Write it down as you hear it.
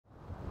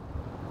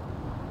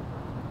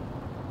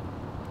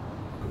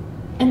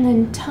And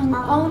then tongue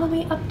all the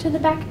way up to the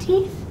back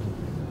teeth?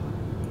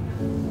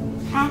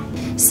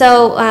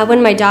 So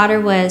when my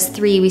daughter was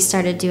 3, we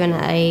started doing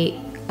a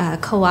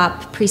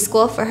co-op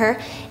preschool for her.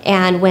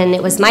 And when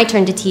it was my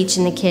turn to teach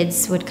and the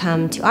kids would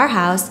come to our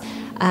house,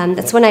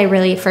 that's when I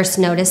really first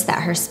noticed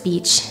that her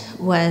speech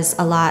was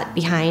a lot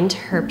behind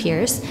her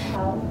peers.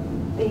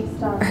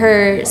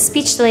 Her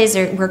speech delays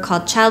were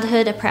called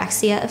childhood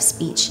apraxia of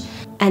speech.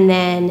 And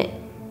then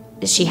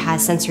she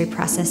has sensory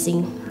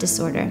processing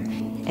disorder.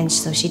 And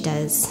so she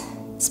does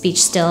speech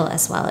still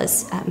as well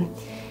as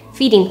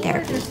feeding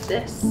therapy.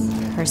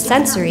 Her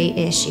sensory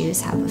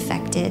issues have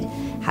affected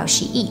how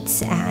she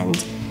eats, and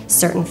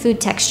certain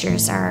food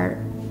textures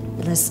are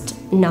just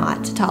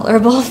not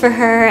tolerable for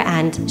her,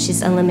 and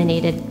she's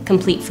eliminated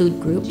complete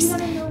food groups. Do you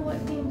want to know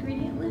what the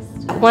ingredient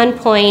list? At one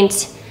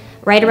point,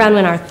 right around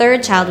when our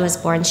 3rd child was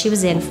born, she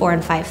was in 4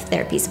 and 5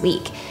 therapies a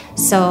week.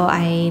 So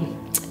I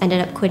ended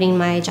up quitting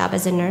my job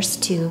as a nurse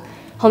to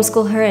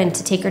homeschool her and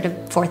to take her to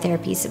 4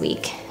 therapies a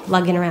week,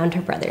 lugging around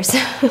her brothers.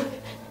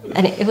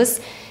 And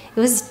it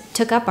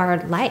took up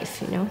our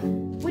life, you know.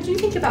 What do you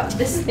think about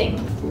this thing?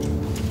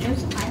 It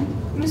was fine.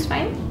 It was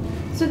fine?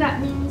 So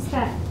that means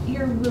that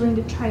you're willing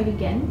to try it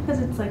again because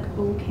it's like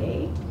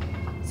okay.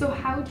 So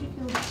how would you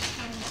feel about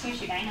trying?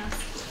 Here's your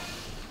dinos.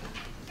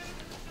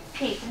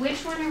 Okay,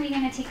 which one are we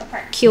going to take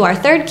apart? Q, our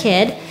 3rd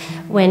kid,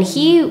 when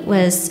he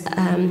was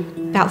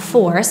about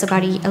 4, so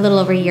about a little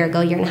over a year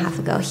and a half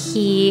ago,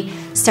 he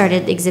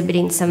started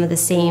exhibiting some of the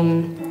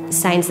same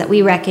signs that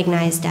we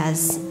recognized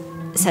as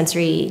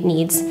sensory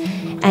needs.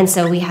 And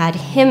so we had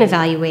him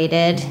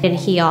evaluated, and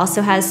he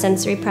also has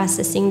sensory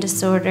processing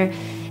disorder.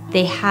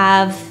 They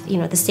have,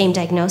 the same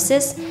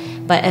diagnosis,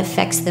 but it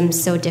affects them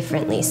so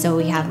differently. So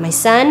we have my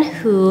son,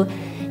 who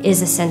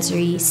is a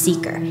sensory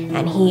seeker,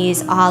 and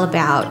he's all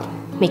about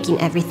making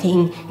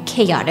everything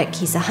chaotic.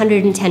 He's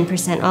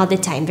 110% all the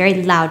time,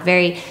 very loud,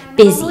 very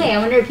busy. Oh, I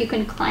wonder if you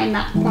can climb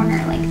that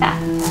corner like that.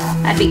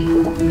 That'd be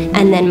cool.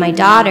 And then my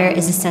daughter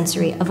is a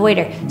sensory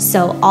avoider.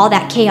 So all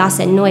that chaos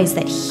and noise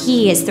that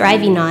he is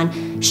thriving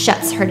on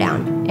shuts her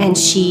down, and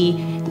she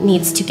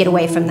needs to get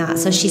away from that.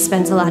 So she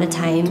spends a lot of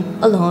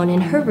time alone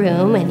in her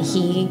room, and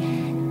he,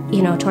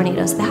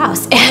 tornadoes the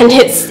house. And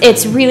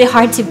it's really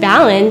hard to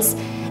balance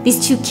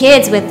these 2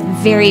 kids with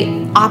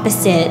very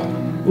opposite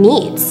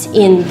needs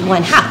in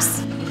one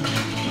house.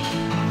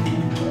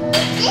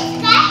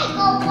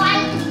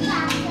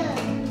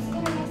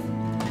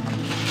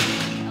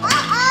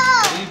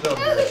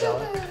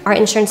 Our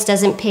insurance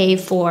doesn't pay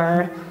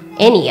for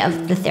any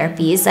of the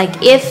therapies.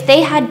 Like, if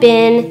they had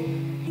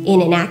been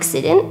in an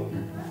accident,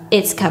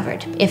 it's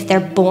covered. If they're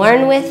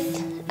born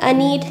with a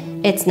need,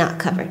 it's not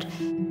covered.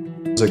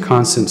 There's a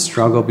constant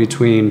struggle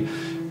between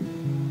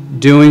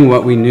doing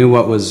what we knew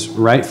what was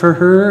right for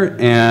her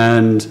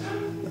and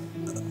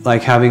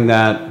like having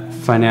that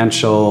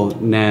financial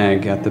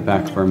nag at the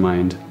back of our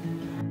mind.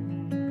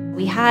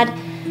 We had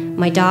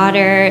my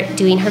daughter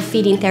doing her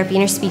feeding therapy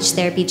and her speech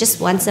therapy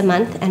just once a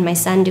month, and my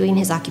son doing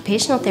his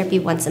occupational therapy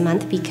once a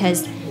month,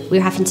 because we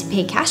were having to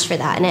pay cash for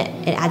that, and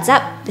it adds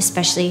up,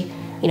 especially,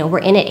 we're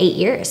in it 8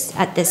 years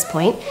at this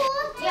point.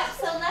 Yeah,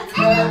 so let's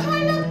go to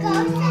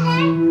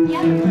them.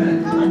 Yeah.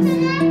 Go to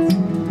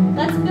them.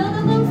 Let's build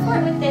a little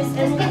fort with this.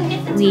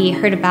 We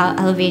heard about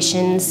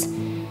elevations,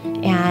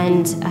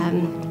 and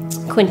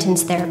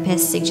Quentin's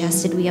therapist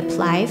suggested we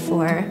apply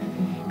for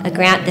a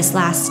grant this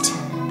last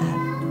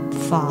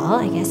fall,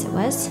 I guess it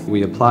was.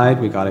 We applied,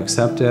 we got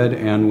accepted,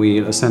 and we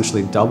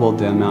essentially doubled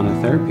the amount of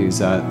therapies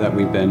that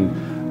we've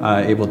been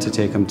able to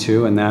take them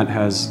to, and that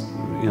has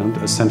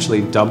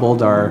essentially doubled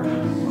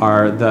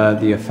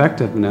the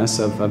effectiveness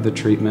of the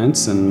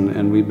treatments,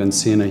 and we've been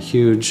seeing a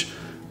huge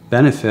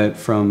benefit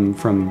from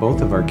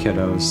both of our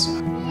kiddos.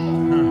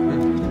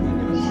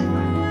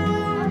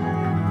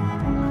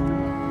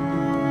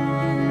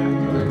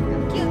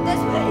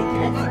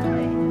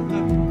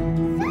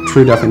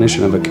 True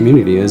definition of a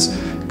community is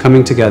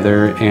coming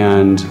together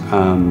and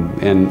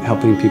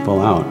helping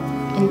people out.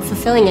 And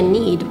fulfilling a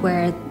need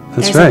where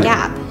there's a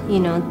gap.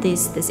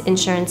 These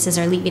insurances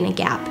are leaving a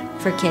gap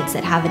for kids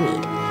that have a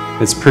need.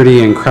 It's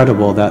pretty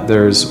incredible that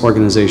there's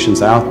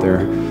organizations out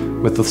there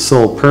with the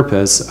sole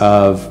purpose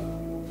of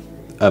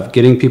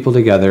getting people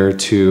together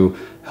to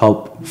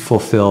help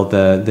fulfill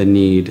the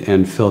need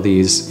and fill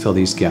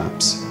these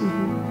gaps. Mm-hmm.